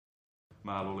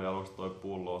Mä luulin aluksi toi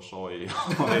pullo soi.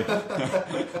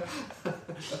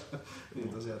 Niin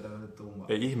tosiaan tämmönen tumma.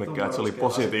 Ei ihmekään, että se oli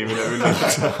positiivinen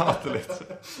yllätys. Ajattelin, että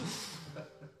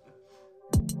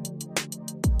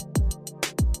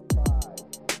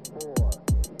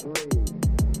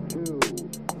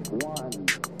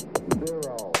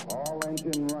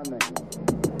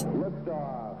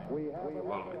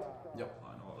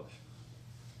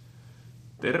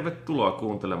tervetuloa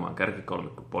kuuntelemaan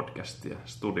Kärkikolmikko-podcastia.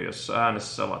 Studiossa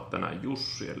äänessä ovat tänään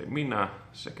Jussi eli minä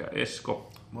sekä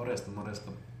Esko. Morjesta.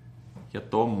 Ja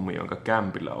Tommi, jonka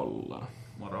kämpillä ollaan.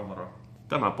 Moro.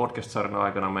 Tämän podcast-sarjan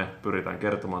aikana me pyritään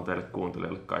kertomaan teille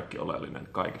kuuntelijoille kaikki oleellinen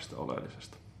kaikesta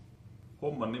oleellisesta.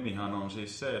 Homman nimihän on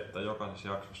siis se, että jokaisessa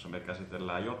jaksossa me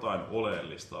käsitellään jotain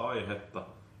oleellista aihetta,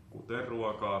 kuten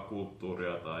ruokaa,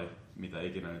 kulttuuria tai mitä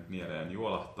ikinä nyt mieleen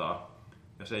juolahtaa.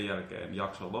 Ja sen jälkeen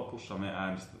jakson lopussa me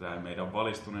äänestetään meidän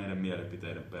valistuneiden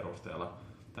mielipiteiden perusteella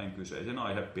tämän kyseisen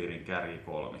aihepiirin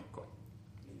kärkikolmikko.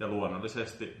 Ja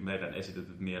luonnollisesti meidän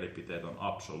esitetyt mielipiteet on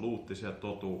absoluuttisia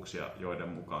totuuksia, joiden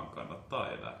mukaan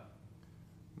kannattaa elää.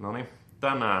 Noniin,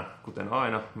 tänään, kuten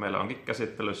aina, meillä onkin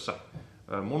käsittelyssä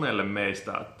monelle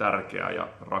meistä tärkeä ja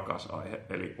rakas aihe,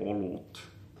 eli olut.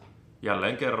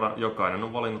 Jälleen kerran jokainen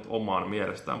on valinnut omaan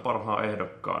mielestään parhaan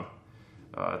ehdokkaan.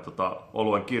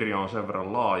 Oluen kirjo on sen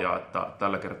verran laaja, että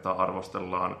tällä kertaa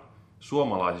arvostellaan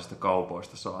suomalaisista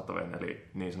kaupoista saatavien, eli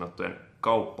niin sanottujen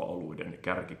kauppaoluiden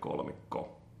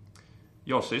kärkikolmikko.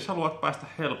 Jos siis haluat päästä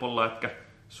helpolla, etkä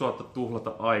suotta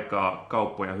tuhlata aikaa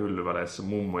kauppojen hyllyväleissä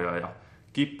mummoja ja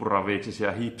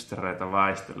kippuraviiksisiä hipstereitä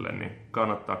väistellen, niin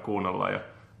kannattaa kuunnella ja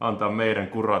antaa meidän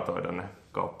kuratoida ne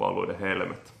kauppaoluiden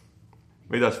helmet.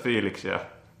 Mitäs fiiliksiä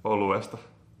oluesta?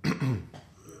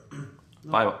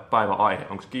 Päivän aihe,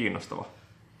 onko kiinnostava?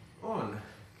 On,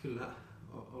 kyllä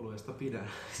oluesta pidän.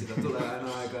 Sitä tulee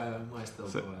aina aikaa ja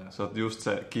maisteltua. Sä oot just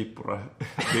se kippura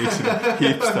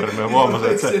hipster. Mä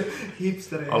huomasin, että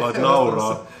se aloit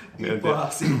nauraa.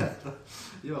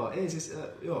 Joo, ei siis,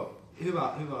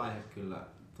 hyvä aihe kyllä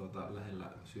lähellä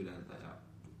sydäntä ja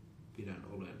pidän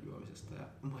oluen juomisesta ja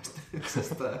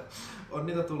maistamisesta. On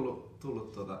niitä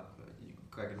tullut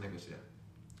kaiken näköisiä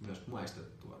myös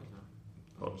maistettua.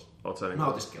 Oot sä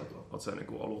nautiskeltua. Oot sä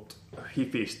niinku ollut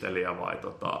hifistelijä vai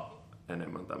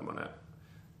enemmän tämmönen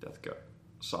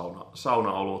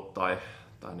saunaolut tai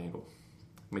niinku,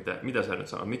 mitä sä nyt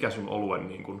sanot? Mikä sun oluen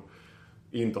niinku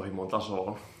intohimon taso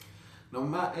on? No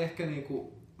mä ehkä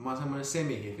mä oon semmonen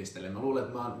semi-hifistelijä. Mä luulen,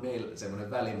 että mä oon meillä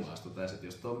semmonen välimaasto. Tai sit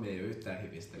jos Tommi ei ole yhtään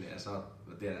hifistelijä ja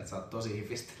mä tiedän, että sä oot tosi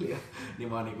hifistelijä, niin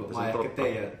mä oon ehkä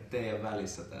teidän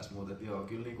välissä tässä. Mutta joo,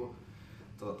 kyllä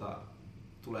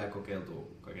tulee kokeiltua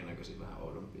kaikennäköisiä vähän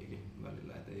oudompiakin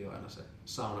välillä, et ei ole aina se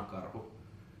saunakarhu.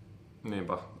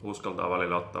 Niinpä, uskaltaa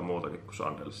välillä ottaa muutakin kuin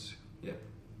sandelsia. Jep.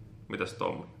 Mitäs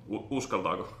Tommi?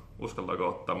 Uskaltaako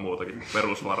ottaa muutakin kuin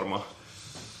perusvarmaa?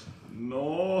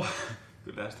 No,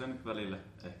 kyllä sitä nyt välillä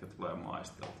ehkä tulee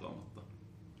maisteltua, mutta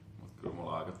kyllä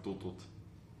mulla aika tutut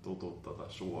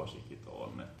suosikit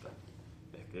on, että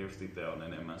ehkä just itse on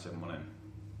enemmän semmonen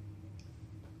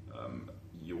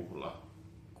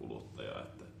juhlakuluttaja,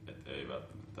 että ei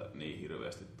välttämättä niin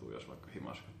hirveästi tule, jos vaikka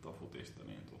himas katsoo futista,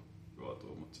 niin tuu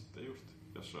juotua, mutta sitten just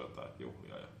jos on jotain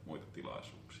juhlia ja muita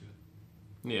tilaisuuksia.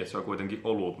 Niin, että se on kuitenkin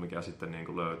olut, mikä sitten niin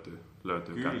kuin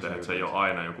löytyy käteen, että se ei ole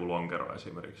aina joku lonkero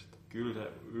esimerkiksi. Kyllä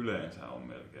se yleensä on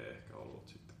melkein ehkä ollut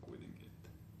sitten kuitenkin. Että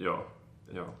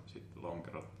Joo. Sitten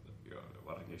lonkerot,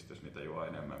 varsinkin jos niitä juo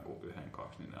enemmän kuin 1-2,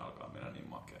 niin ne alkaa mennä niin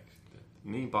makeaksi.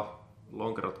 Niinpä,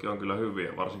 lonkerotkin on kyllä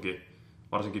hyviä,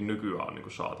 varsinkin nykyään on niin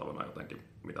kuin saatavana jotenkin,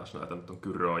 mitäs näitä nyt on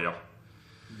Kyrö ja...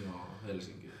 Joo,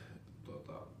 Helsinki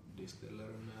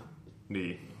Distillerina.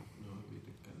 Niin. Joo, hyvin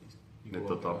tykkään niistä.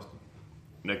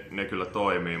 Ne kyllä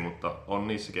toimii, mutta on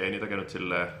niissäkin, ei niitäkin nyt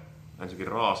silleen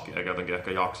ensinnäkin raaski, eikä jotenkin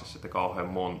ehkä jaksa sitten kauhean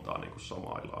montaa niin kuin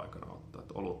samailla aikana ottaa.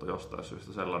 Että olut on jostain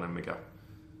syystä sellainen, mikä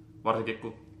varsinkin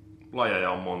kun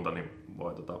lajeja on monta, niin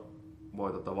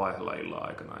voi vaihella illan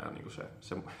aikana ja niin kuin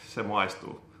se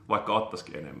maistuu, vaikka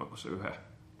ottaisikin enemmän kuin se yhden.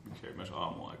 Se myös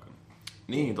aamuaikana.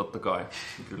 Niin, totta kai,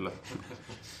 kyllä.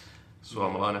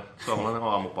 Suomalainen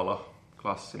aamupala,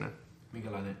 klassinen.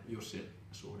 Minkälainen Jussin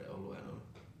suhde olueen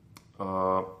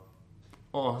on?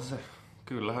 On se.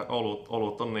 Kyllähän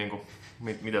olut on niinku,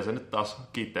 mitä se nyt taas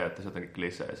kiteyttäisi jotenkin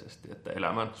kliseisesti, että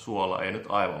elämän suola ei nyt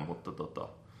aivan, mutta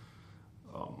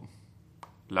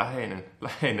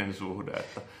läheinen suhde,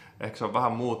 että ehkä se on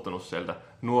vähän muuttunut sieltä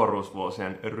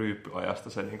nuoruusvuosien ryyppyajasta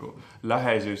se niinku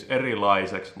läheisyys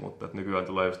erilaiseksi, mutta nykyään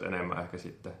tulee just enemmän ehkä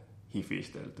sitten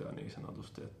hifisteltyä niin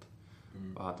sanotusti, että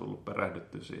vähän tullut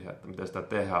perehdyttyä siihen, että miten sitä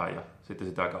tehdään ja sitten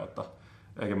sitä kautta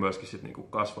ehkä myöskin sitten niinku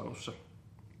kasvanut se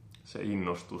se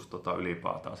innostus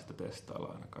ylipäätään sitten testailla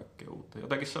aina kaikkea uutta.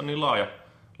 Jotenkin se on niin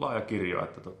laaja kirjo,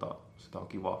 että sitä on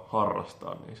kiva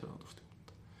harrastaa niin sanotusti.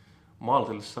 Mutta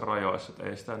maltillisissa rajoissa, että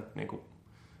ei sitä nyt niinku,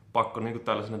 pakko niinku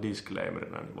tällaisena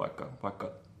disclaimerina, niin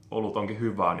vaikka olut onkin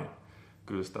hyvä, niin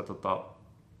kyllä sitä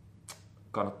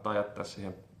kannattaa jättää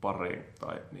siihen pariin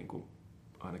tai niinku,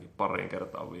 ainakin pariin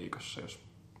kertaa viikossa,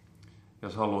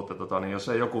 jos haluatte, niin jos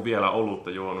ei joku vielä olutta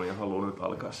juonut ja haluaa nyt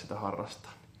alkaa sitä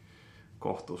harrastaa, niin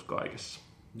kohtuus kaikessa.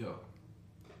 Joo.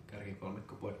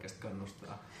 Kärkikolmikko podcast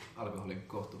kannustaa alkoholin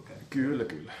kohtuukäyttöön. Kyllä.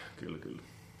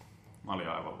 Mä olin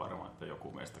aivan varma, että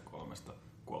joku meistä kolmesta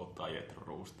kuoluttaa Jetro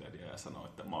Roostedtia ja sanoo,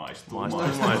 että maistuu.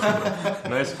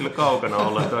 No ei se kyllä kaukana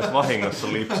olla, että olisi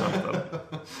vahingossa lipsahtanut.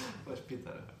 Olisi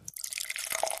pitänyt.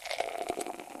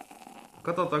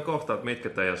 Katsotaan kohta, että mitkä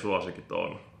teidän suosikit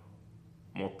on.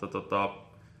 Mutta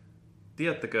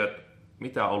tiedättekö,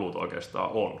 mitä olut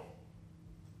oikeastaan on?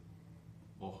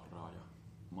 Ohraa ja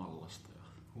mallasta ja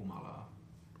Humalaa.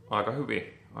 Aika hyvin.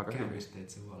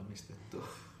 Käymisteitse valmistettu.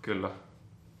 Kyllä.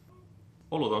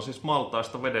 Olut on siis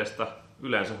maltaista vedestä,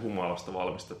 yleensä humalasta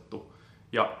valmistettu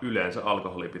ja yleensä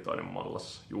alkoholipitoinen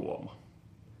mallas juoma.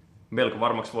 Melko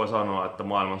varmaksi voi sanoa, että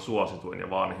maailman suosituin ja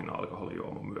vanhin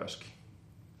alkoholijuoma myöskin.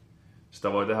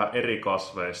 Sitä voi tehdä eri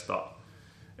kasveista.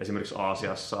 Esimerkiksi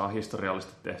Aasiassa on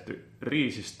historiallisesti tehty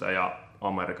riisistä ja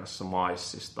Amerikassa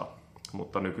maissista,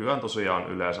 mutta nykyään tosiaan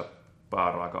yleensä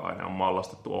pääraaka-aine on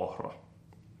mallastettu ohra.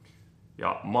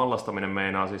 Ja mallastaminen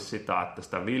meinaa siis sitä, että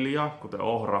sitä viljaa, kuten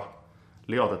ohra,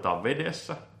 liotetaan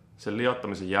vedessä. Sen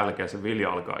liottamisen jälkeen se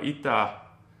vilja alkaa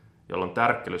itää, jolloin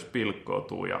tärkkelys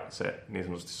pilkkoutuu ja se niin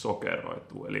sanotusti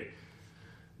sokeroituu. Eli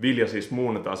vilja siis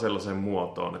muunnetaan sellaiseen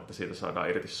muotoon, että siitä saadaan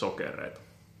irti sokereita.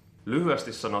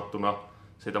 Lyhyesti sanottuna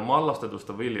siitä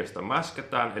mallastetusta viljasta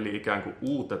mäsketään, eli ikään kuin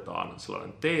uutetaan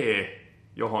sellainen tee,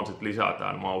 johon sitten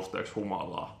lisätään mausteeksi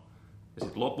humalaa. Ja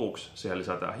sitten lopuksi siihen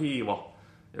lisätään hiiva,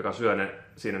 joka syö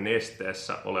siinä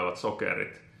nesteessä olevat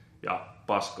sokerit ja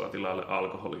paskoa tilalle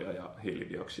alkoholia ja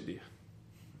hiilidioksidia.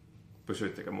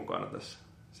 Pysyittekö mukana tässä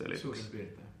selityksessä?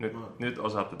 Nyt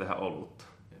osaatte tehdä olutta.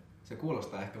 Se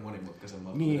kuulostaa ehkä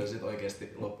monimutkaisemmalta, niin. mitä se sitten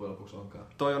oikeasti loppujen lopuksi onkaan.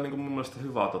 Toi on niin kuin mun mielestä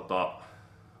hyvä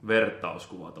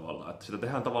vertauskuva tavallaan, että sitä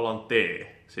tehdään tavallaan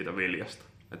tee siitä viljasta.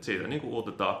 Että siitä niin kuin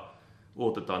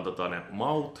uutetaan ne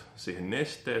maut siihen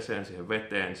nesteeseen, siihen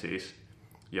veteen siis,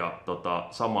 ja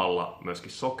samalla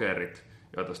myöskin sokerit,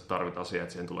 joita tarvitaan siihen,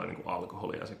 että siihen tulee niin kuin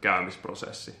alkoholia ja se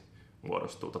käymisprosessi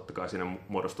muodostuu. Totta kai siinä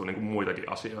muodostuu niin kuin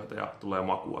muitakin asioita ja tulee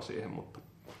makua siihen, mutta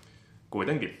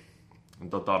kuitenkin.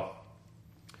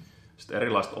 Sitten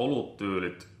erilaiset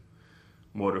oluttyylit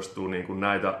muodostuu niin kuin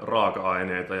näitä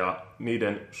raaka-aineita ja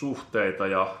niiden suhteita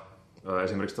ja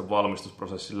esimerkiksi tämän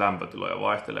valmistusprosessin lämpötiloja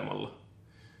vaihtelemalla.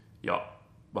 Ja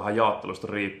vähän jaottelusta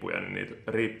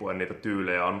riippuen niitä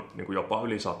tyylejä on niin kuin jopa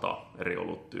yli 100 eri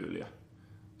oluttyyliä.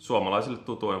 Suomalaisille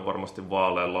tutuin on varmasti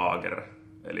vaalea lager,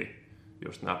 eli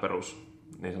just nämä perus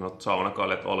niin sanotut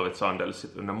saunakaljat, olvit,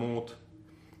 sandelsit ynnä muut.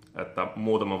 Että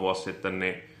muutama vuosi sitten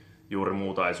niin juuri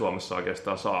muuta ei Suomessa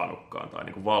oikeastaan saanutkaan, tai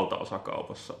niin kuin valtaosa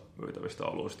kaupassa myytävistä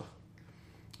oluista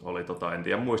oli, en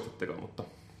tiedä muistatteko,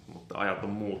 mutta ajat on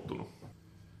muuttunut.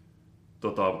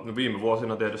 Viime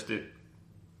vuosina tietysti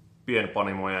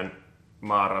pienpanimojen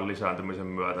määrän lisääntymisen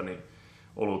myötä niin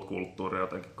olutkulttuuri on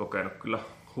jotenkin kokenut kyllä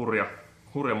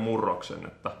hurjan murroksen,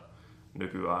 että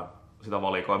nykyään sitä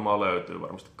valikoimaa löytyy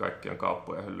varmasti kaikkien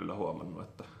kauppojen hyllyllä huomannut,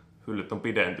 että hyllyt on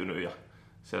pidentynyt ja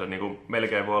siellä niin kuin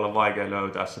melkein voi olla vaikea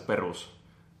löytää se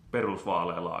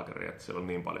perusvaalea laageri, että siellä on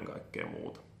niin paljon kaikkea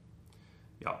muuta.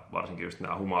 Ja varsinkin just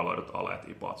nämä humaloidut aleet,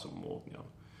 ipat sun muut, niin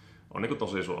on niin kuin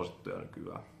tosi suosittuja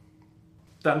nykyään.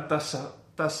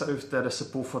 Tässä yhteydessä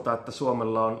puffata, että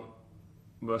Suomella on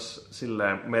myös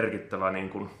silleen merkittävä niin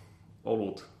kuin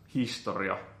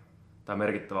olut-historia tai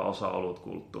merkittävä osa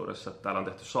olutkulttuurissa, että täällä on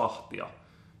tehty sahtia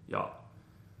ja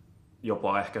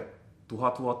jopa ehkä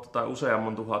 1000 vuotta tai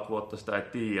useamman 1000 vuotta sitä ei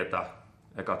tiedetä.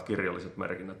 Ekat kirjalliset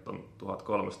merkinnät on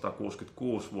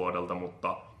 1366 vuodelta,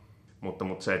 mutta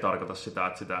se ei tarkoita sitä,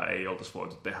 että sitä ei oltaisi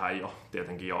voitu tehdä jo.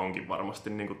 Tietenkin jo onkin varmasti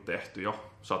niin kuin tehty jo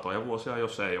satoja vuosia,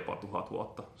 jos ei jopa 1000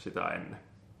 vuotta sitä ennen.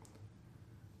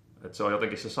 Et se on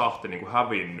jotenkin se sahti niin kuin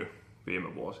hävinnyt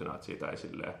viime vuosina, että siitä ei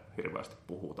silleen hirveästi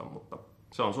puhuta, mutta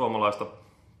se on suomalaista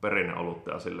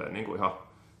perinneolutta ja silleen niin kuin ihan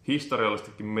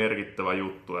historiallisestikin merkittävä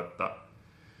juttu, että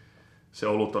se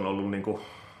olut on ollut niin kuin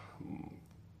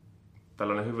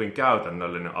tällainen hyvin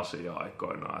käytännöllinen asia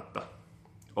aikoinaan, että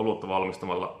olutta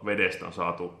valmistamalla vedestä on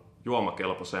saatu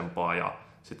juomakelpoisempaa ja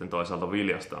sitten toisaalta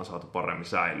viljasta on saatu paremmin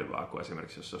säilyvää kuin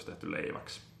esimerkiksi jos se olisi tehty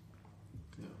leiväksi.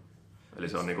 Joo. Eli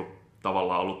se on niin kuin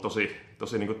tavallaan ollut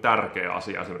tosi niin kuin tärkeä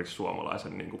asia esimerkiksi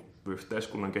suomalaisen niin kuin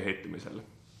yhteiskunnan kehittymiselle.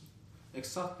 Eikö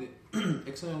se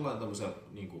ole jollain tämmöisellä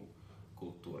niin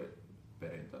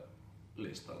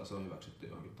kulttuuriperintölistalla? Se on hyväksytty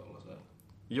johonkin tollaiseen?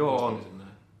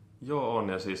 Joo on,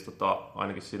 ja siis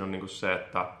ainakin siinä on niin kuin se,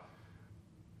 että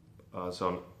se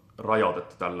on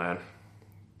rajoitettu tälleen,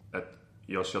 että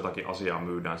jos jotakin asiaa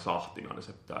myydään sahtina, niin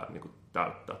se pitää niin kuin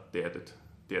täyttää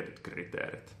tietyt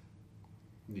kriteerit.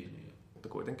 Niin. Mutta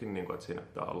kuitenkin, niin kuin, että siinä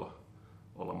pitää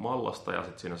olla mallasta ja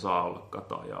sitten siinä saa olla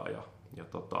katajaa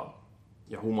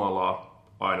ja humalaa.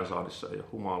 Aina saadissa ei ole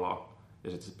humalaa.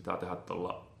 Ja sitten se pitää tehdä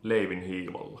tuolla leivin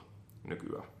hiivalla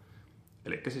nykyään.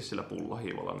 Eli siis sillä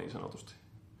pullahiivalla niin sanotusti.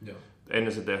 Joo.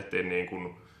 Ennen se tehtiin niin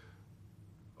kuin,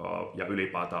 ja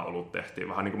ylipäätään olut tehtiin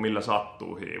vähän niin kuin millä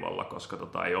sattuu hiivalla, koska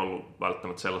ei ollut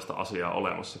välttämättä sellaista asiaa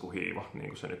olemassa kuin hiiva, niin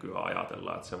kuin se nykyään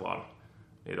ajatellaan, että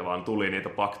niitä vaan tuli niitä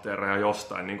bakteereja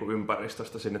jostain niin kuin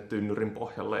ympäristöstä sinne tynnyrin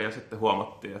pohjalle ja sitten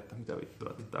huomattiin, että mitä vittua,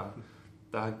 että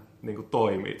tämähän niin kuin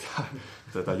toimii,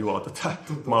 tätä juo tätä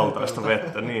maltaista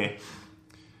vettä. Niin.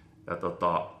 Ja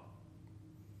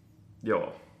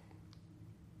joo.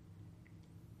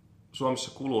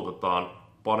 Suomessa kulutetaan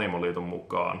Panimoliiton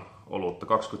mukaan olutta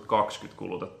 2020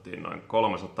 kulutettiin noin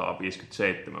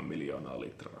 357 miljoonaa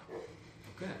litraa.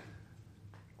 Okay.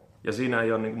 Ja siinä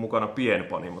ei ole niin kuin mukana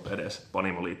pienpanimot edes.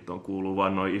 Panimoliittoon kuuluu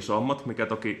vain noin isommat,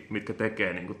 mitkä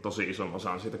tekee niin kuin tosi ison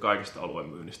osan siitä kaikista alueen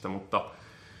myynnistä, mutta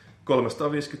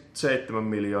 357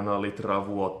 miljoonaa litraa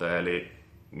vuoteen, eli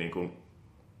niin kuin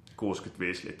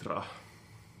 65 litraa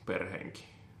per henki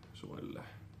suunnilleen.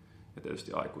 Ja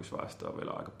tietysti aikuisväestöä on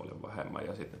vielä aika paljon vähemmän.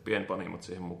 Ja sitten pienpanimot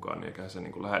siihen mukaan, niin eiköhän se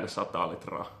niin kuin lähelle 100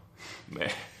 litraa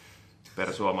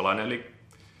per suomalainen. Eli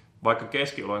vaikka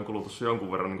keskiolojen kulutus on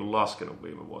jonkun verran niin kuin laskenut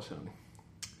viime vuosina, niin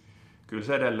kyllä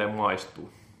se edelleen maistuu.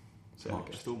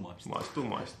 Maistuu. Mulla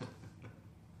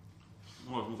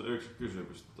olisi muuten yksi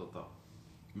kysymys.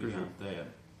 Mikä on teidän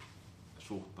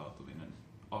suhtautuminen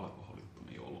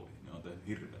alkoholittomiin oluihin? Ne on tehnyt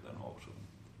hirveätä nousua.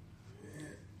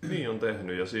 Niin on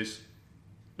tehnyt, ja siis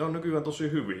ne on nykyään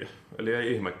tosi hyviä. Eli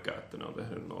ei ihmekään, että ne on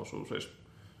tehnyt nousua. Siis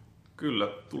kyllä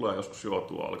tulee joskus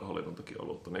juotua alkoholitontakin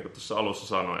olutta. Niin kuin tuossa alussa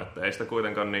sanoin, että ei sitä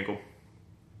kuitenkaan niin kuin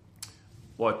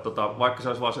voi, vaikka se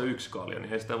olisi vain se yksi kalja,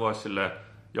 niin ei sitä voi silleen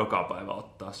joka päivä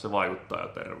ottaa. Se vaikuttaa jo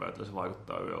terveyteen, se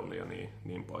vaikuttaa yöuniin ja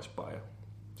niin poispäin. Ja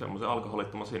semmoisen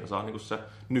alkoholittoman siinä saa niin kuin se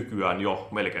nykyään jo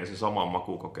melkein se saman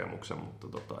makukokemuksen, mutta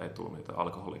ei tule niitä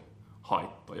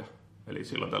alkoholihaittoja. Eli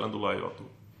silloin tällöin tulee juotua.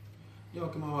 Joo,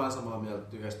 kyllä mä oon vähän samaa mieltä,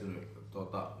 tykästynyt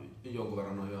jonkun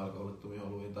verran noihin alkoholittomiin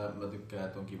oluihin. Tai mä tykkään,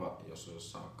 että on kiva, jos on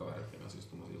jossain kaverit kanssa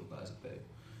istumassa iltaa ja sitten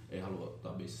ei halua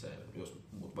ottaa bissejä. Jos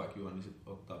muut vaikka juo, niin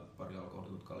sitten ottaa pari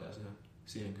alkoholitonta kaljaa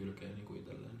siihen kylkeen niin kuin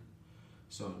itselleen.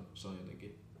 Se on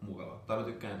jotenkin mukava. Tai mä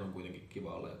tykkään, että on kuitenkin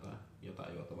kiva olla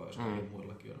jotain juotavaa, jos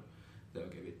muillakin on. Ei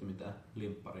oikein viitti mitään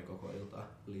limppari koko iltaa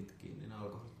litkiin, niin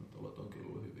alkoholittomat olot on kyllä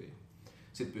ollut hyviä.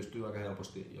 Sitten pystyy aika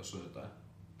helposti, jos on jotain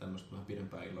tämmöistä vähän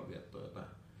pidempää illanviettoa, jotain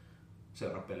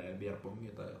seurapelejä,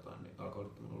 beerpongia tai jotain, niin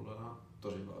alkoholittomalla on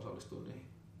tosi hyvä osallistua niihin.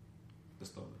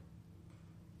 Tästä on.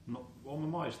 No, olen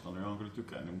maistanut ja olen kyllä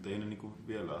tykännyt, mutta ei ne niinku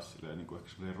vielä silleen, niinku ehkä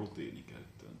silleen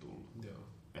rutiinikäyttöön tullut. Joo.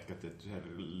 Ehkä tietysti se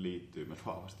liittyy myös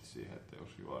vahvasti siihen, että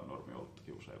jos juo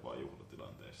normioluttakin usein vain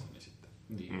juhlatilanteessa, niin sitten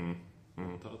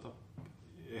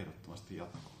ehdottomasti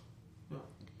jatkuu. Joo.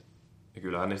 Ja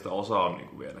kyllähän niistä osa on niin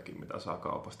kuin vieläkin, mitä saa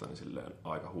kaupasta, niin silleen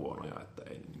aika huonoja, että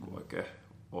ei niin kuin oikein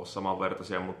ole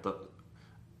samanvertaisia, mutta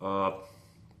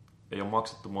ei ole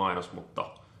maksettu mainos, mutta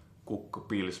Kukko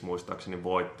Pils muistaakseni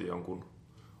voitti jonkun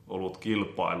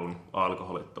olutkilpailun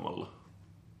alkoholittomalla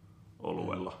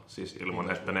oluella, siis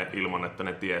ilman, että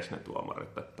ne ties ne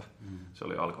tuomarit, että se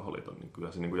oli alkoholiton, niin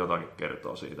kyllä se niin kuin jotakin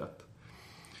kertoo siitä, että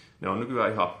ne on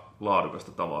nykyään ihan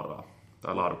laadukasta tavaraa,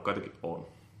 tai laadukkaitakin on.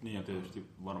 Niin ja tietysti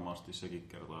varmasti sekin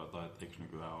kertoo jotain, että eikö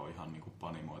nykyään ole ihan niin kuin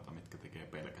panimoita, mitkä tekee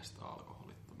pelkästään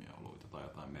alkoholittomia oluita tai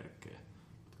jotain merkkejä,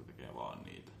 jotka tekee vaan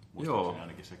niitä. Muistaakseni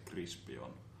ainakin se Crispy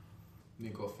on.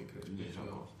 Niin Coffee Crispy. Niin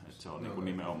se on niin kuin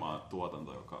nimenomaan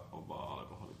tuotanto, joka on vaan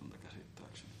alkoholitonta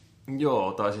käsittääkseni.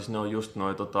 Joo, tai siis ne on just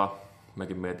noi,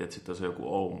 mekin mietin, että sitten se on joku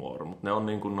O'More, mutta ne on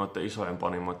niin kuin noiden isojen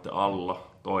panimoiden alla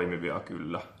toimivia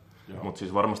kyllä. Mutta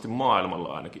siis varmasti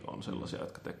maailmalla ainakin on sellaisia,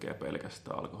 jotka tekee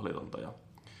pelkästään alkoholitonta.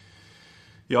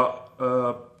 Ja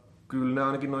kyllä ne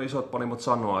ainakin nuo isot panimot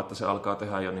sanoo, että se alkaa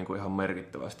tehdä jo niinku ihan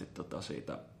merkittävästi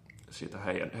siitä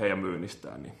heidän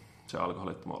myynnistään, niin se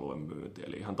alkoholittoman alueen myynti.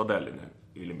 Eli ihan todellinen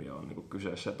ilmiö on niinku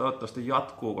kyseessä. Ja toivottavasti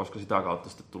jatkuu, koska sitä kautta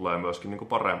sitten tulee myöskin niinku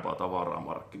parempaa tavaraa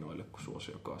markkinoille, kun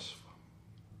suosio kasvaa.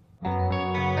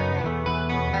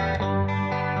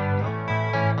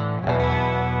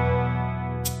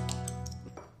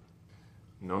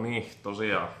 No niin,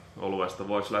 tosiaan oluesta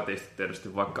voisi lätistä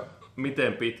tietysti vaikka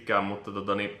miten pitkään, mutta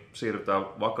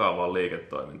siirrytään vakavaan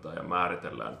liiketoimintaan ja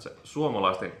määritellään se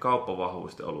suomalaisten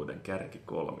kauppavahvuisten oluiden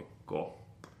kärkikolmikko.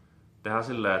 Tehdään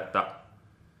silleen, että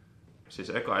siis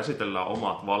eka esitellään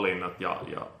omat valinnat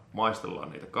ja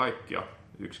maistellaan niitä kaikkia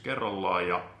yksi kerrallaan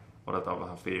ja otetaan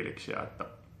vähän fiiliksiä, että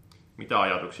mitä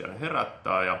ajatuksia ne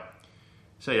herättää ja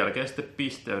sen jälkeen sitten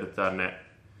pisteydytään ne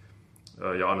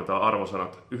ja annetaan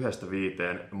arvosanat 1-5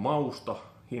 mausta,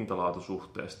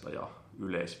 hintalaatusuhteesta ja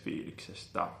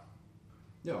yleisfiiliksestä.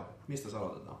 Joo, mistä sä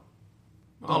aloitetaan?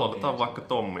 Aloitetaan vaikka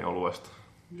Tommi oluesta.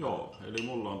 Joo, eli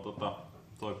mulla on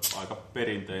toi aika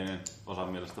perinteinen, osan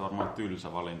mielestä varmaan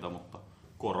tylsä valinta, mutta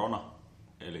korona.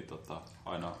 Eli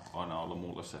aina ollut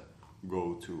mulle se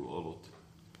go-to-olut.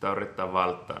 Pitää yrittää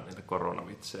välttää niitä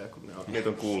koronavitsejä, kun niitä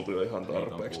on kuultu jo ihan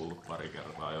tarpeeksi. Niitä on kuullut pari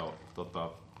kertaa jo.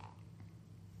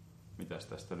 Mitäs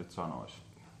tästä nyt sanois?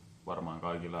 Varmaan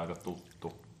kaikille aika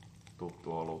tuttu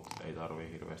olut. Ei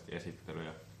tarvii hirveästi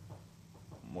esittelyjä.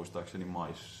 Muistaakseni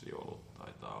maissiolut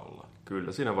taitaa olla.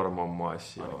 Kyllä, siinä varmaan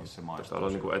maissi on. Se maistuu. Täällä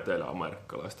on niinku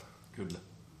etelä-amerikkalaista. Kyllä.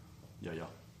 Ja.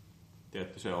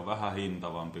 Tietty se on vähän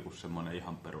hintavampi kuin semmonen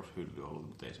ihan perus hyllyolut,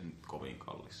 mutta ei se nyt kovin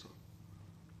kallis ole.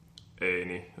 Ei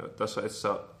niin. Tässä itse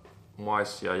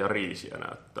maissia ja riisiä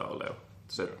näyttää olevan.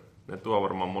 Ne tuo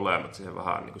varmaan molemmat siihen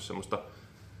vähän niinku semmoista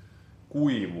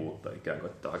kuivuutta ikään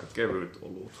kuin, että aika kevyt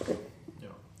olut.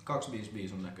 Joo.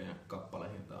 2,55 on näköjään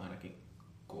kappalehinta ainakin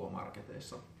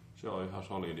K-marketeissa. Se on ihan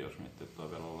solidi, jos miettii, että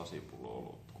toi vielä on lasipullo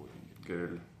olut kuitenkin.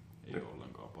 Kyllä. Ei ole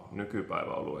ollenkaan paha.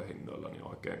 Nykypäivän oluen hinnoilla niin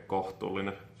oikein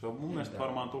kohtuullinen. Se on mun mielestä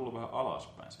varmaan tullut vähän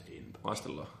alaspäin se hinta.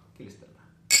 Maistellaan. Kilistellään.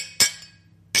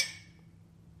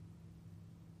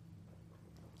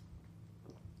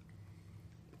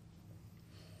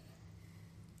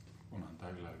 Onhan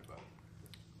tää kyllä hyvä.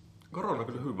 Korona on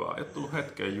kyllä hyvää. Ei ole tullut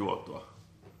hetkeen juotua.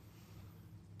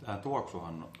 Tää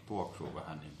tuoksuu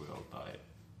vähän niin kuin joltain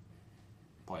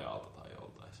pajalta tai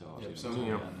joltain. Se on Jep, siinä se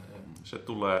on Se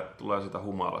tulee sitä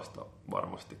humalasta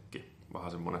varmastikin.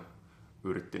 Vähän semmonen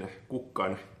yrttinen,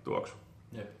 kukkainen tuoksu.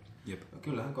 Jep. No,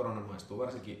 kyllähän korona maistuu,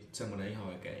 varsinkin semmonen ihan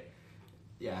oikein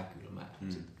jääkylmä.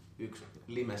 Yksi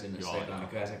lime sinne sekaan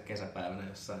kesäpäivänä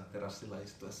jossain terassilla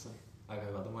istuessa. Aika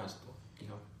hyvältä maistuu.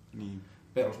 Ihan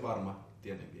perusvarma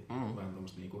tietenkin. Vähän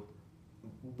tommoista niinku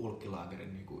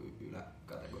bulkkilaagerin niinku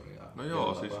yläkategoriaa. No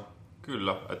joo, siis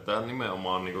kyllä, että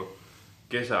nimenomaan niinku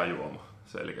kesäjuoma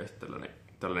selkeästi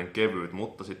tällainen kevyt,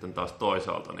 mutta sitten taas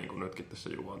toisaalta niin kuin nytkin tässä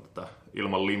juon tätä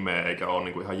ilman limeä eikä ole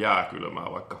niin kuin ihan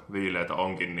jääkylmää, vaikka viileitä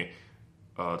onkin, niin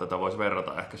tätä voisi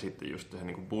verrata ehkä sitten just tähän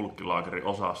niin kuin bulkkilaagerin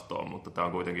osastoon, mutta tämä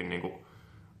on kuitenkin niin kuin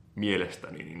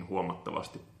mielestäni niin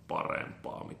huomattavasti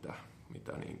parempaa,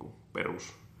 mitä niin kuin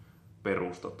perus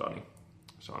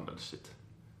sandelsit.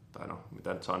 Tai no,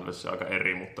 mitä nyt sandelsit aika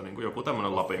eri, mutta niin kuin joku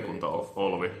tämmöinen lapinkunta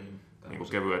olvi, niin kuin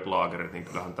kevyet laagerit, niin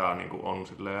kyllähän tämä niin kuin on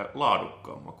silleen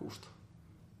laadukkaan makusta.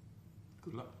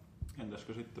 Kyllä.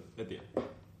 Entäskö sitten Etiä?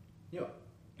 Joo.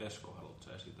 Esko, haluatko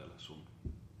sä esitellä sun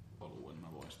oluen?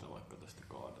 Mä voin sitä vaikka tästä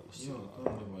kaadella. Joo,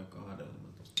 Tommi voi kaadella. Mä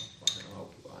tosta pahen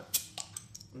auki vaan.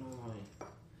 Noin.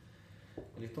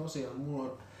 Eli tosiaan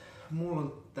mulla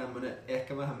on tämmönen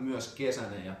ehkä vähän myös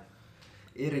kesäinen ja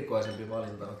erikoisempi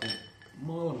valinta onkin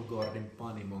Malmgårdin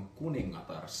Panimon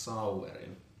Kuningatar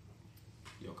Sauerin,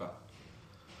 joka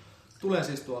tulee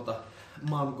siis tuolta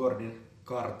Malmgårdin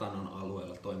kartanon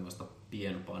alueella toimivasta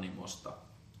pienpanimosta.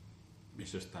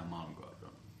 Missä tää Malmgård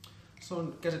on? Se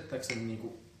on käsittääkseni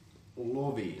niinku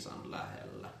Loviisan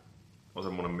lähellä. On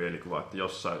semmoinen mielikuva, että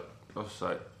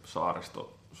jossain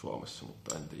saaristo Suomessa,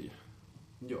 mutta en tiedä.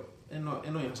 Joo, en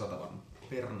ole ihan sata varma.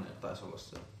 Perneä taisi olla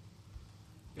se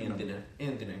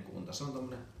entinen kunta. Se on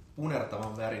tämmönen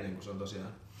punertavan värinen, kun se on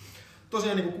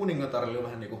tosiaan niinku kuningatarilla on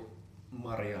vähän niinku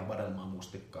marjaa, vadelmaa,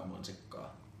 mustikkaa,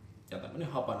 mansikkaa ja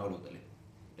tämmönen hapanolut,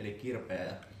 eli kirpeä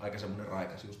ja aika semmonen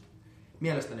raikas just.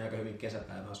 Mielestäni aika hyvin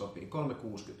kesäpäivään sopii.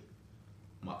 3,60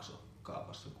 maksoi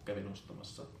kaupassa, kun kävin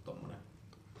ostamassa tommonen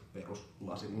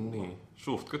peruslasipulla. Niin,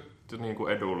 suht niinku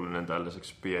edullinen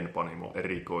tällaiseksi pienpanimo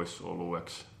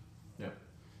erikoisolueksi.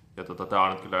 Ja tää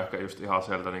on nyt kyllä ehkä just ihan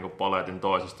sieltä niinku paletin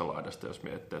toisesta laidasta, jos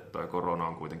miettii, että toi korona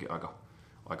on kuitenkin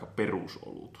aika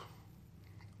perusolut.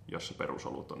 Jos se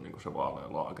perusolut on niinku se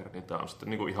vaalea laageri, niin tää on sitten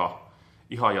niinku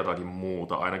ihan jotakin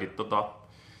muuta, ainakin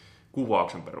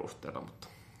kuvauksen perusteella, mutta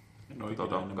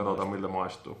katsotaan miltä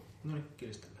maistuu. No niin,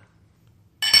 kiristellään.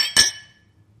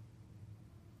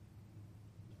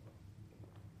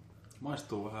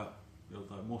 Maistuu vähän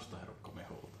joltain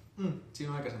mustaherukkamehulta.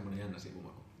 Siinä on aika semmonen jännä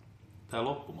sivumaku. Tää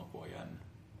loppumaku on jännä.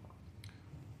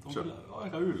 On kyllä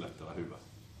aika yllättävän hyvä.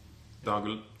 Tää on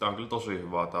kyllä tosi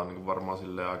hyvää. Tää on niinku varmaan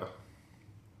silleen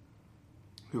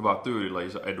hyvä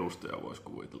tyylilajissa edustaja voisi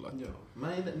kuvitella. Joo.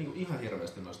 Mä en niinku ihan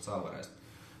hirveästi noista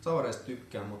sauvareista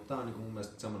tykkään, mutta tää on niinku mun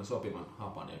mielestä semmonen sopivan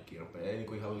hapan ja kirpeä. Ei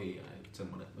niinku ihan liian, ei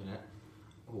semmonen, että menee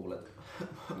huulet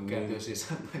kääntyy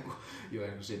sisään kun juo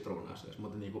niinku sitruunaa.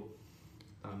 Mutta niinku,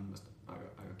 tää on mun mielestä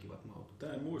aika kivat maut.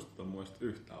 Tää ei muistuta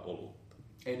yhtään olutta.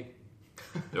 Ei niin.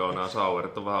 Joo, nämä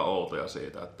sauerit on vähän outoja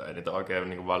siitä, että ei niitä oikein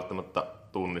niinku välttämättä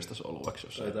tunnistaisi olueksi,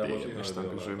 jos ei tiedä, mistä on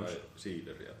kysymys. Tai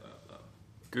siideriä tai jotain.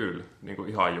 Kyllä, niin kuin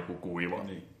ihan joku kuiva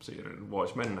Niin. siideri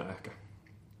voisi mennä ehkä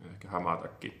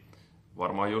hämätäkin.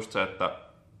 Varmaan just se, että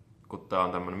kun tää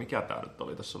on tämmönen, mikä tää nyt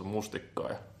oli, tässä oli mustikkaa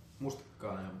ja...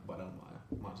 Mustikkaa ja vadelmaa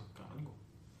ja mansikkaa, niinku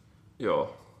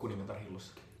Joo, kuningatar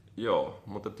hillussakin. joo,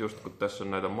 mutta just kun tässä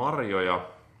on näitä marjoja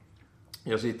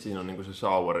ja sit siinä on niinku se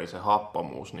souri, se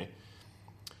happamuus, niin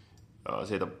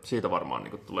siitä varmaan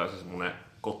niinku tulee se semmonen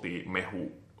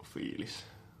kotimehu-fiilis.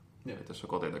 Et jos on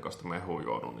kotitekoista mehua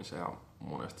juonut, niin sehän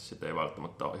monesti sit ei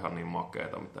välttämättä ole ihan niin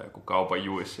makeeta, mitä joku kaupan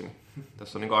juissi. Niin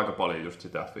tässä on niinku aika paljon just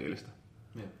sitä fiilistä.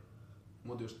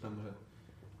 Mut just tämmösen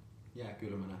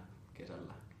jääkylmänä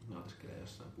kesällä nautiskelee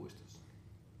jossain puistossa.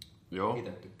 Joo,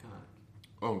 Ite tykkään ainakin.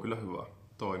 on kyllä hyvä.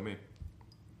 Toimii.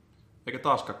 Eikä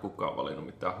taaskaan kukaan valinnut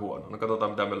mitään huonoa. No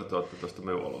katsotaan mitä meillä tuotte tuosta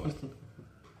meuoloista.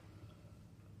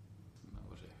 Mä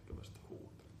voisin ehkä vasta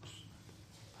huutella.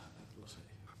 Vähän näitä laseja.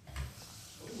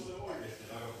 Oli muuten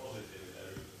oikeesti aika positiivinen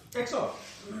yllätys. Eikö se oo?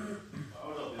 Mä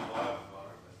odotin aivan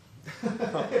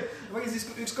varmeen. Mäkin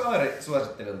siis yksi kaveri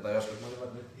suositteli tätä joskus. Mä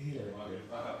olin nyt hiljalleen. Mä olin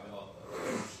vähän pelottaa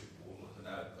russipullo. Se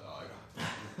näyttää aika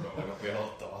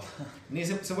pelottavalta.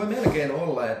 Niin se voi melkein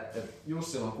olla, että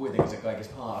Jussilla on kuitenkin se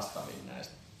kaikista haastavin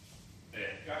näistä.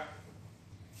 Ehkä.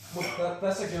 Mutta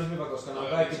tässäkin on hyvä, koska ne on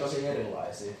kaikki tosi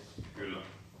erilaisia. Kyllä.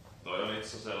 Toi on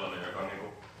itse sellainen, joka niinku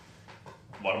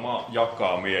varmaan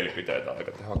jakaa mielipiteitä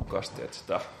aika tehokkaasti, että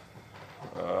sitä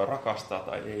rakastaa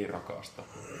tai ei rakasta.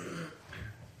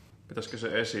 Pitäisikö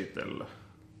se esitellä?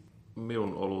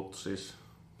 Minun olut siis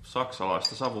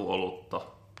saksalaista savuolutta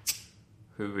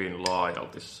hyvin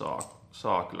laajalti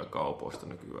saa kyllä kaupoista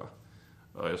nykyään.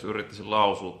 Jos yrittäisin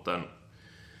lausua tämän,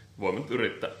 voimme nyt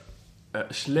yrittää.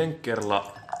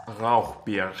 Schlenkerla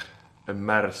Rauchbier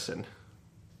Märsen.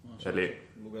 Eli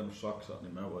lukenut saksaa,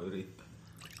 niin mä voin yrittää.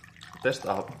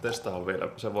 testaa vielä.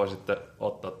 Se voi sitten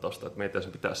ottaa tosta, että miten se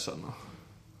pitäisi sanoa.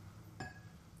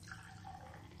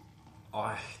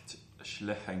 Echt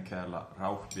Schlechenkerla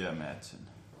Rauchbiermädchen.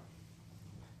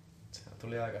 Se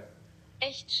tuli aika...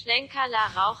 Echt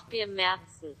Schlenkerla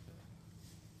Rauchbiermerzen.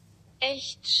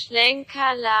 Echt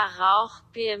Schlenkerla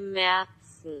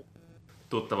Rauchbiermerzen.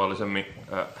 Tuttavallisemmin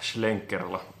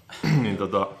Schlenkerla. niin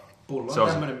Pullo se on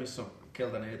tämmönen, missä on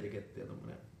keltainen etiketti ja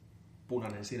tommonen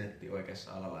punainen sinetti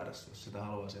oikeassa alalaidassa, jos sitä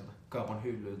haluaa sieltä kaupan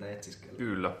hyllyltä etsiskellä.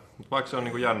 Kyllä. Mut vaikka se on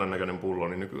niinku jännän näköinen pullo,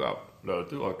 niin nykyään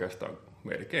löytyy oikeastaan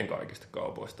melkein kaikista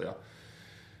kaupoista. Ja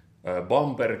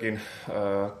Bambergin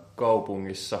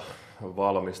kaupungissa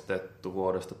valmistettu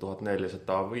vuodesta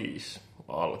 1405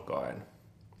 alkaen.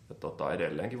 Ja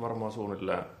edelleenkin varmaan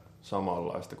suunnilleen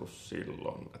samanlaista kuin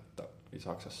silloin, että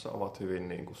Saksassa ovat hyvin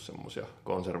niinku semmoisia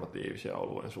konservatiivisia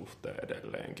oluen suhteen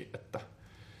edelleenkin, että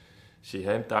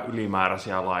siihen ei mitään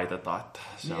ylimääräisiä laiteta. Että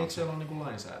se niin on... eikö siellä ole niinku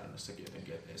lainsäädännössäkin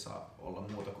jotenkin, että ei saa olla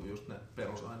muuta kuin just ne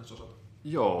perusainesosat?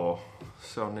 Joo,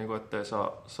 se on niinku, ettei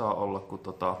saa olla kuin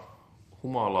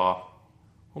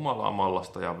humalaa,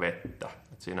 mallasta ja vettä.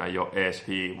 Et siinä ei ole ees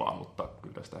hiivaa, mutta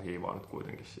kyllä sitä hiivaa nyt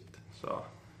kuitenkin sitten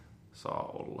saa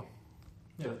olla.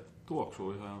 Ja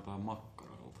tuoksuu ihan jotain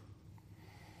makkaralta.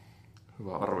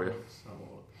 Hyvä arvio.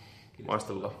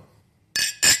 Maistellaan.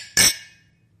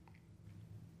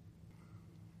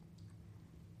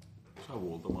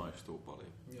 Savulta maistuu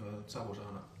paljon. Joo,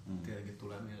 savusauna tietenkin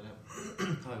tulee mieleen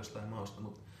hajusta ja mausta,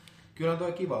 mutta kyllä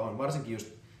toi kiva on, varsinkin just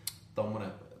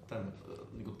tommonen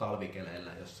niinku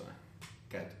talvikeleillä jossain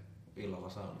käyt illalla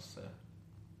saunassa ja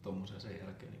tommosen sen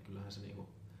jälkeen, niin kyllähän se niinku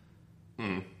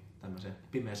tämmöiseen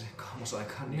pimeeseen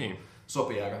kaamosaikaan niin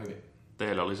sopii aika hyvin.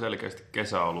 Teillä oli selkeästi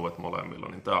kesäoluet molemmilla,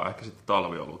 niin tää on ehkä sitten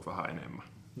talviolut vähän enemmän.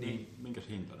 Niin. Minkäs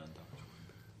hintainen tää on?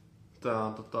 Tää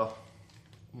on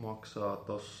maksaa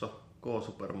tossa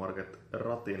K-Supermarket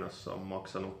Ratinassa on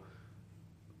maksanut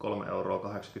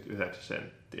 3,89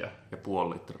 € ja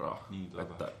puoli litraa. Niin,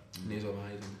 Niin se on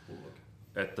vähän isompi pullokin.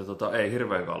 Että ei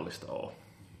hirveän kallista oo.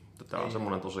 Tää on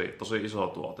semmonen tosi iso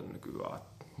tuote nykyään,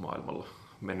 että maailmalla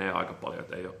menee aika paljon,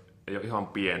 että ei ole ihan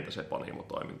pientä se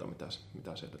panimotoiminta,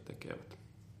 mitä sieltä tekevät.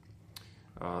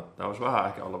 Tää olisi vähän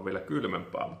ehkä olla vielä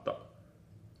kylmempää, mutta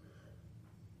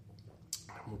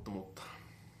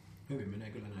Hyvin menee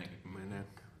kyllä näinkin. menee.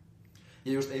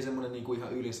 Ja just ei semmonen niinku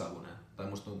ihan ylisavunen. Tai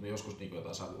musta tuntuu joskus niinku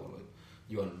jotain savuoluja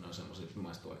juonut, on semmosia, että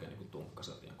maistuu oikein niinku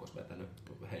tunkkaset, ja kun olisi vetänyt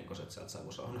henkoset sieltä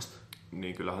savusaunasta.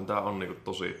 Niin kyllähän tää on niinku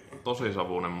tosi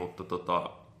savunen, mutta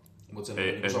Mut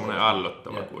ei semmonen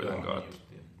ällöttävä kuitenkaan. Joo,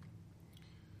 niin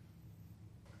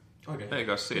oikein.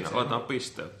 Eikä siinä, aletaan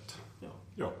pisteyttä.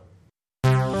 Joo.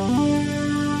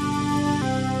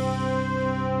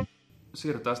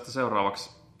 Siirrytään sitten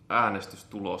seuraavaksi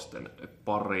äänestystulosten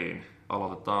pariin.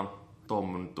 Aloitetaan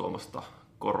Tommun tuomasta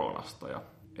koronasta ja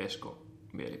Esko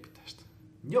mielipiteestä.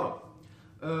 Joo.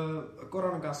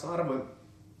 Koronan kanssa arvoin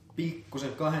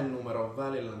pikkusen 2 numeron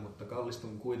välillä, mutta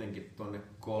kallistun kuitenkin tonne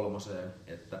 3,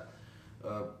 että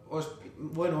olisi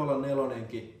voinut olla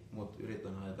 4, mutta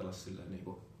yritän ajatella silleen niin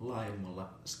kuin laajemmalla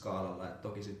skaalalla, että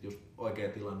toki sitten just oikea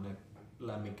tilanne,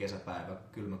 lämmin kesäpäivä,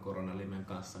 kylmä koronalimen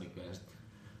kanssa, niin kyllä sit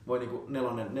voi niin kuin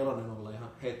 4 olla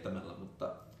ihan heittämällä,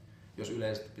 mutta jos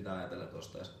yleisesti pitää ajatella, että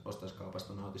ostaisi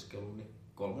kaupasta nautiskeluun, niin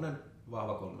 3,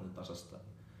 vahva 3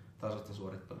 tasasta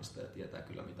suorittamista ja tietää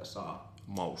kyllä mitä saa.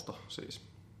 Mausta siis.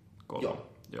 3.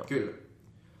 Joo. Kyllä.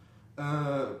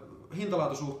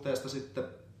 Hintalaatusuhteesta sitten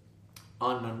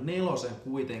annan 4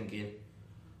 kuitenkin.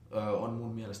 On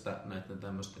mun mielestä näiden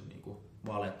tämmöisten niinku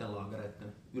vaaleiden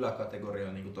laagereiden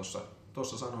yläkategoria, niin kuin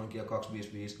tossa sanoinkin, ja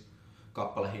 255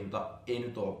 kappalehinta ei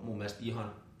nyt ole mun mielestä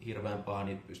ihan hirveän paha,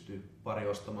 niitä pystyy pari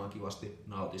ostamaan kivasti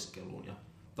nautiskeluun ja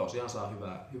tosiaan saa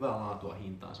hyvää laatua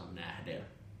hintaansa nähden.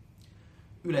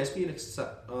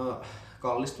 Yleisfiiliksessä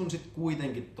kallistun sitten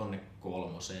kuitenkin tonne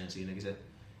 3. Siinäkin se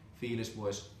fiilis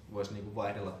vois niinku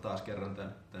vaihdella taas kerran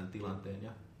tämän tilanteen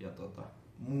ja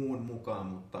muun mukaan,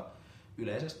 mutta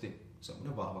yleisesti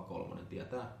semmoinen vahva 3,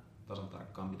 tietää tasan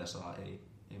tarkkaan mitä saa,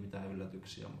 ei mitään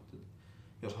yllätyksiä, mutta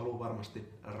jos haluaa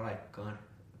varmasti raikkaan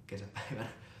kesäpäivän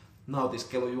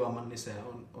nautiskelujuoman, niin se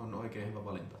on oikein hyvä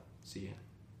valinta siihen.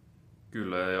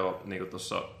 Kyllä joo, niin kuin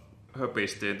tuossa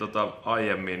höpistiin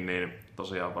aiemmin, niin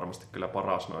tosiaan varmasti kyllä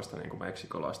paras noista niin kuin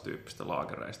meksikolaistyyppistä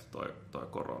laagereista toi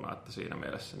korona, että siinä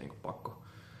mielessä niin kuin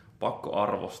pakko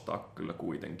arvostaa kyllä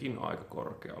kuitenkin aika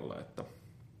korkealle, että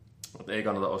ei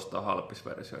kannata ostaa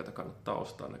halppisversioita, kannattaa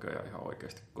ostaa näköjään ihan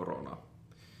oikeasti koronaa.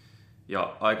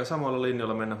 Ja aika samalla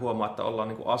linjalla mennä huomaa, että ollaan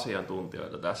niinku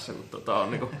asiantuntijoita tässä, kun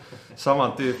on niinku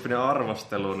samantyyppinen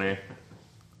arvostelu, niin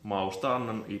mausta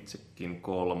annan itsekin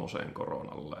 3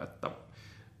 koronalle, että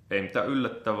ei mitään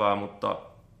yllättävää, mutta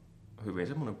hyvin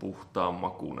semmoinen puhtaan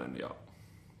makuinen ja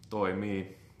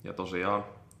toimii. Ja tosiaan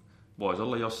voisi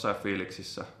olla jossain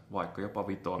fiiliksissä vaikka jopa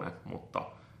 5, mutta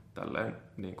tälleen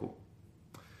niinku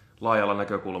laajalla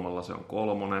näkökulmalla se on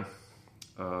 3.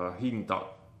 Hinta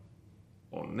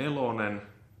on 4.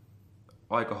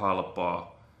 Aika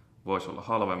halpaa, voisi olla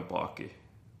halvempaakin,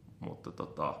 mutta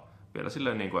vielä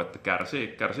silleen, niin kuin, että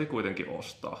kärsii kuitenkin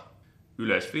ostaa.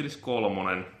 Yleisfiilis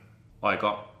 3,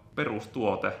 aika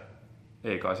perustuote,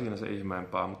 ei kai siinä se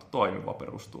ihmeempää, mutta toimiva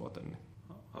perustuote. Niin.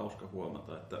 Hauska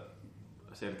huomata, että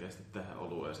selkeästi tähän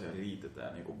olueeseen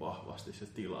liitetään niin kuin vahvasti se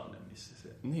tilanne, missä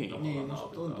se niin musta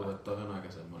tuntuu, että on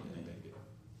aika semmoinen jotenkin.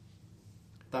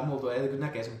 Tai mulla tulee, kun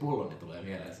näkee sen pullon, niin tulee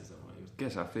mieleen se semmoinen just.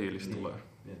 Kesäfiilis tulee.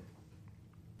 Niin.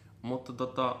 Mutta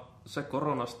se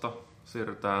koronasta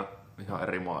siirrytään ihan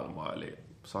eri maailmaan, eli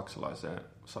saksalaiseen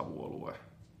savuolueen.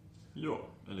 Joo,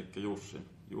 eli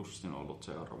Jussin ollut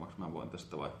seuraavaksi. Mä voin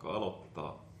tästä vaikka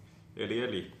aloittaa.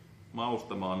 Eli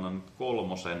mausta mä annan nyt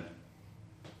 3.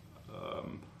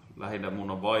 Lähinnä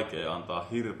mun on vaikea antaa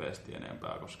hirveästi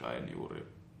enempää, koska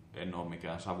en ole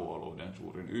mikään savuoluiden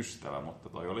suurin ystävä, mutta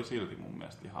toi oli silti mun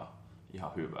mielestä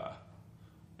ihan hyvää.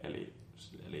 Eli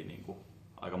niin kuin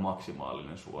aika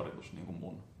maksimaalinen suoritus niin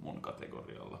kuin mun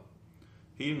kategorialla.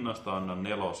 Hinnasta annan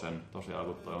 4, tosiaan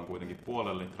kun toi on kuitenkin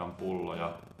 0,5 litran pullo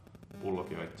ja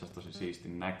pullokin on itse asiassa tosi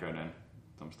siistin näköinen,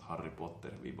 tämmöiset Harry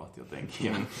Potter-vivat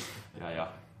jotenkin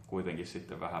ja kuitenkin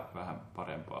sitten vähän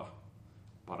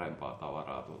parempaa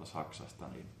tavaraa tuolta Saksasta,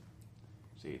 niin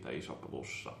siitä iso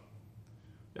plussa.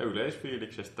 Ja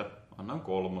yleisfiiliksestä annan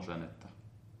 3, että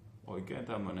oikein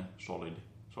tämmönen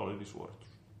solidi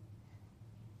suoritus.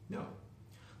 Joo.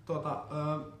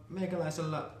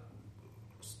 Meikäläisellä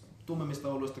tummemmista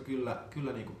oluista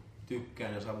kyllä niinku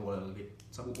tykkään ja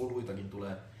savuoluitakin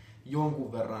tulee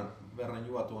jonkun verran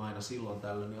juotua aina silloin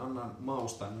tällöin, niin annan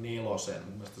mausta 4.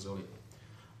 Mun mielestä se oli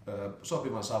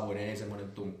sopivan savuinen, ei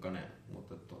semmoinen tunkkainen,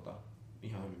 mutta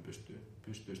ihan hyvin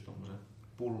pystyisi tommosen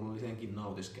pullollisenkin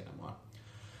nautiskelemaan.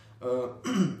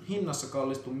 Hinnassa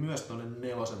kallistui myös tonne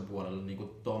 4 puolelle, niin kuin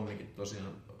Tommikin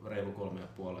tosiaan reilu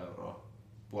 3,5 euroa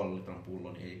 0,5 litran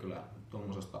pullo, niin ei kyllä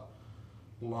tuommoisesta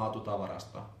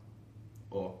laatutavarasta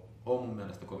ole mun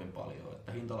mielestä kovin paljon,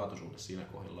 että hintalaatuisuudessa siinä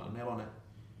kohdillaan 4.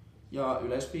 Ja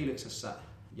yleisfiiliksessä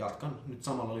jatkan nyt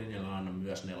samalla linjalla aina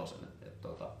myös 4.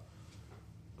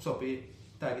 Sopii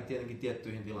tääkin tietenkin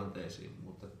tiettyihin tilanteisiin,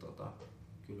 mutta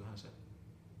kyllähän se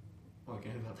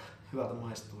oikein hyvältä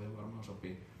maistuu ja varmaan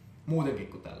sopii muutenkin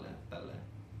kuin tälleen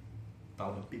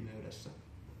talven pimeydessä.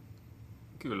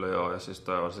 Kyllä joo, ja siis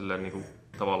toi on silleen niinku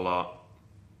tavallaan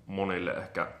monille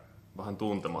ehkä vähän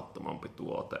tuntemattomampi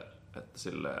tuote, että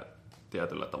silleen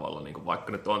tietyllä tavalla, niinku,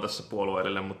 vaikka nyt on tässä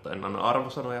puolueellinen, mutta en anna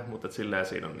arvosanoja, mutta et silleen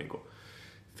siinä on niinku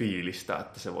fiilistä,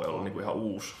 että se voi olla niinku ihan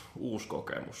uusi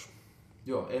kokemus.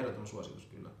 Joo, ehdoton suositus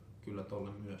kyllä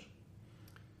tolle myös.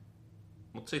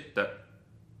 Mut sitten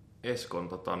Eskon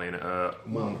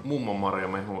mummon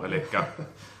marjamehu, elikkä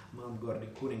Mount Gordon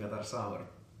kuningatar sour.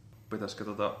 pitäisikö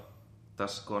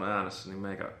tässä kun on äänessä, niin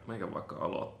meikä vaikka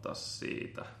aloittaa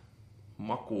siitä.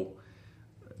 Maku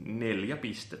 4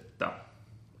 pistettä.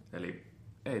 Eli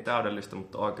ei täydellistä,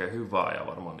 mutta oikein hyvää ja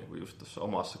varmaan niin just tuossa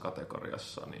omassa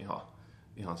kategoriassaan niin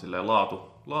ihan silleen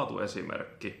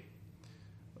laatuesimerkki.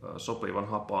 Sopivan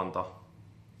hapanta.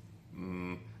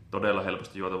 Todella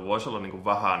helposti juotava. Voisi olla niin kuin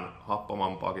vähän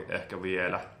happamampaakin ehkä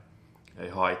vielä. Ei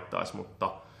haittaisi,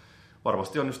 mutta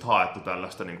varmasti on just haettu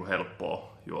tällaista niin kuin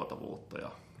helppoa juotavuutta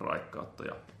ja raikkautta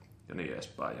ja niin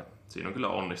edespäin. Ja siinä on kyllä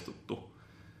onnistuttu.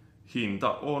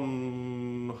 Hinta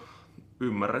on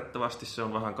ymmärrettävästi se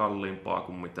on vähän kalliimpaa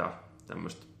kuin mitä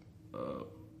tämmöistä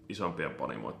isompien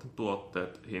panimoiden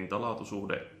tuotteet.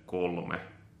 Hintalaatusuhde 3.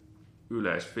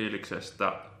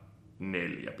 Yleisfiiliksestä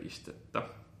 4 pistettä.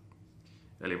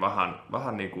 Eli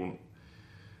vähän niin kuin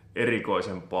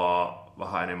erikoisempaa,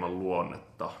 vähän enemmän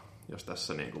luonnetta, jos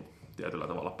tässä niin kuin tietyllä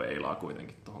tavalla peilaa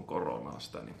kuitenkin tuohon koronaan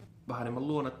sitä, niin vähän enemmän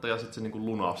luonnetta ja sitten se niin kuin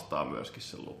lunastaa myöskin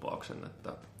sen lupauksen,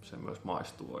 että se myös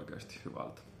maistuu oikeasti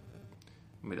hyvältä.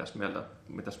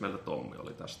 Mitäs mieltä Tommi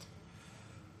oli tästä?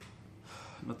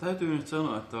 No täytyy nyt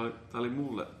sanoa, että tämä oli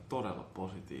mulle todella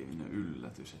positiivinen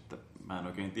yllätys, että mä en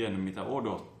oikein tiennyt mitä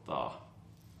odottaa,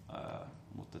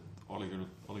 mutta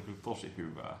oli kyllä tosi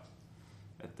hyvää.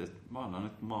 Että mä annan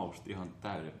nyt mausta ihan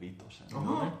täyden 5.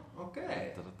 Oho,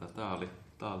 okei.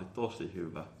 Tää oli tosi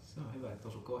hyvä. Se on hyvä, että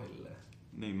osu kohilleen.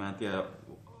 Niin, mä en tiedä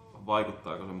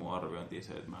vaikuttaako se mun arviointiin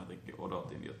se, että mä jotenkin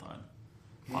odotin jotain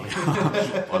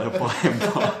paljon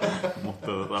pahempaa,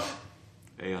 mutta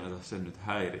ei anneta sen nyt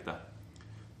häiritä.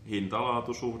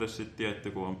 Hintalaatusuhde sitten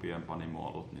tietty, kun on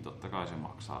pienpanimo-olut, niin totta kai se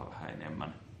maksaa vähän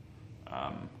enemmän.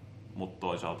 Mutta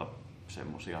toisaalta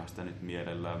semmosia sitä nyt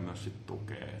mielellään myös sit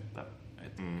tukee,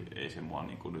 että ei se mua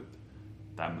niinku nyt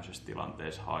tämmöisessä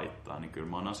tilanteessa haittaa, niin kyllä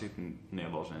mä annan sitten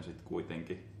 4 sit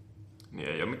kuitenkin. Niin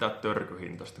ei ole mitään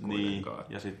törkyhintasta kuitenkaan.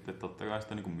 Niin, ja sitten totta kai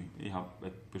sitä niinku ihan,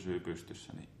 että pysyy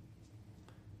pystyssä, niin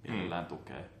mielellään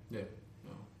tukee.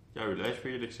 Ja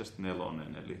yleisfiiliksestä 4,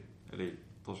 eli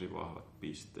tosi vahvat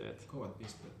pisteet. Kovat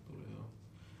pisteet tuli, joo.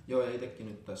 Joo, ja itekin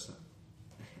nyt tässä,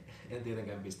 en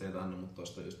tietenkään pisteitä anna, mutta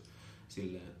tosta just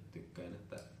silleen tykkään,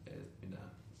 että ei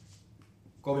mitään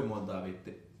kovin montaa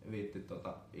viitti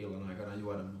illan aikana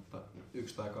juoda, mutta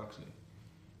 1 tai 2, niin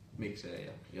miksei.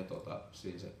 Ja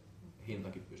siinä se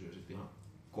hintakin pysyy sitten ihan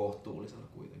kohtuullisena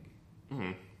kuitenkin.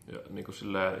 Ja niin kuin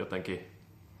silleen jotenkin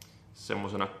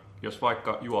semmosena, jos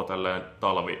vaikka juo tälleen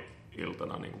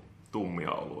talvi-iltana niin kuin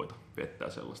tummia oluita, viettää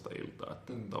sellaista iltaa,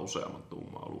 että useamman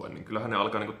tumma oluen, niin kyllähän ne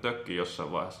alkaa niin kuin tökkiä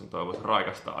jossain vaiheessa, niin toi voisi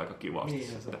raikastaa aika kivasti.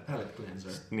 Niin, se palate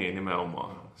cleanser. Niin,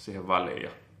 nimenomaan siihen väliin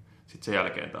ja sitten sen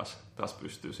jälkeen taas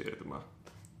pystyy siirtymään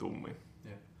tummiin.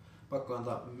 Ja. Pakko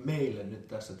antaa meille nyt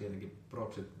tässä tietenkin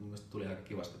propsit. Mun mielestä tuli aika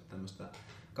kivasti tämmöistä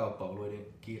kauppaoluiden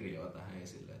kirjoa tähän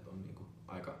esille, että on niinku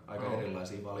aika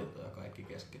erilaisia valintoja kaikki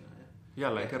keskenään.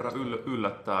 Jälleen kerran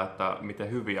yllättää, että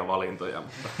miten hyviä valintoja,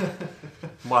 mutta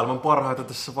maailman parhaita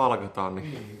tässä valkataan.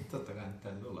 Niin, totta kai nyt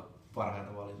täytyy olla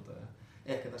parhaita valintoja.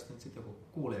 Ehkä tästä nyt sitten joku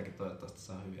kuulijakin toivottavasti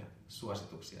saa hyviä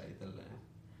suosituksia itselleen ja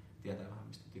tietää vähän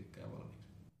mistä tykkää valmiiksi.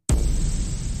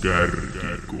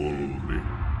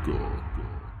 Kärkikolmikko.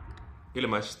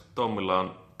 Ilmeisesti Tommilla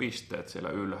on pisteet siellä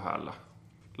ylhäällä.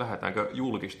 Lähdetäänkö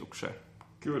julkistukseen?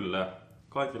 Kyllä.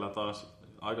 Kaikilla taas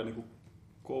aika niinku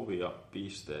kovia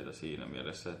pisteitä siinä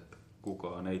mielessä, että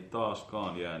kukaan ei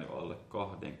taaskaan jäänyt alle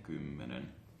 20.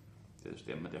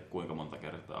 Tietysti en mä tiedä kuinka monta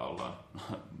kertaa ollaan.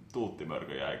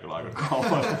 Tuuttimörkö jäi kyllä aika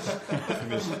kauan.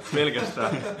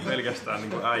 pelkästään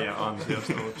niin kuin äijän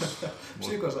ansiosta.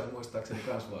 Psyko sai muistaakseni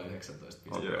kans vain 19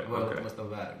 pistettä. Voi olla, että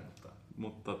väärin,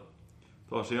 mutta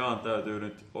tosiaan täytyy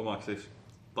nyt omaksi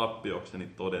tappiokseni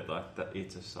todeta, että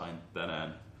itse sain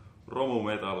tänään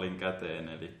romumetallin käteen,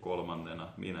 eli 3.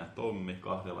 minä Tommi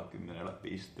 20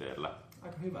 pisteellä.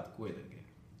 Aika hyvät kuitenkin.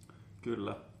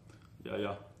 Kyllä.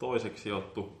 Ja toiseksi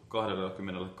sijoittu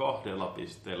 22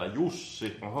 pisteellä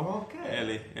Jussi.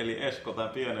 Okei. Eli Esko tämän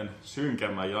pienen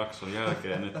synkemmän jakson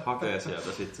jälkeen nyt hakee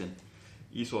sieltä sitten sen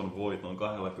ison voiton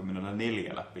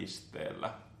 24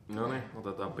 pisteellä. No niin,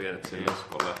 otetaan pienet sinne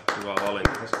Eskolle. Hyvä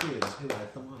valinta. Kiitos, hyvä,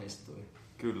 että maistui.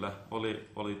 Kyllä,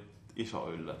 oli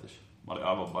iso yllätys. Mä olin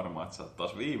aivan varma, että sä oot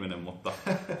taas viimeinen, mutta...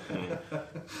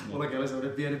 Mullakin oli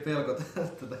sellainen pieni pelko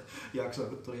tätä jaksoa,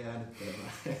 kun tuli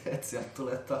äänittelemään, että sieltä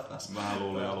tulee taas. Mä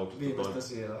luulin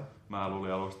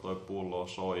aluksi, toi pullo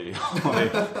soi.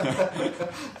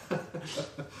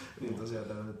 Niin tosiaan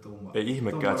tämmönen tumma. Ei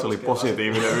ihmekään, että se oli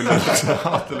positiivinen yllätys.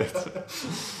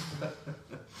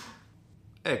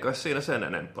 Ei kai siinä sen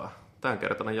enempää.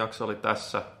 Tämänkertainen jakso oli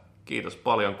tässä. Kiitos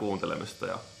paljon kuuntelemista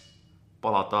ja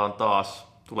palataan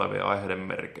taas tulevien aiheiden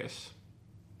merkeissä.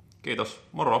 Kiitos,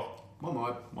 moro! Moi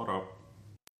moi! Moro!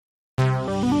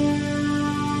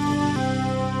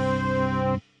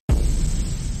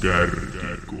 Kärki.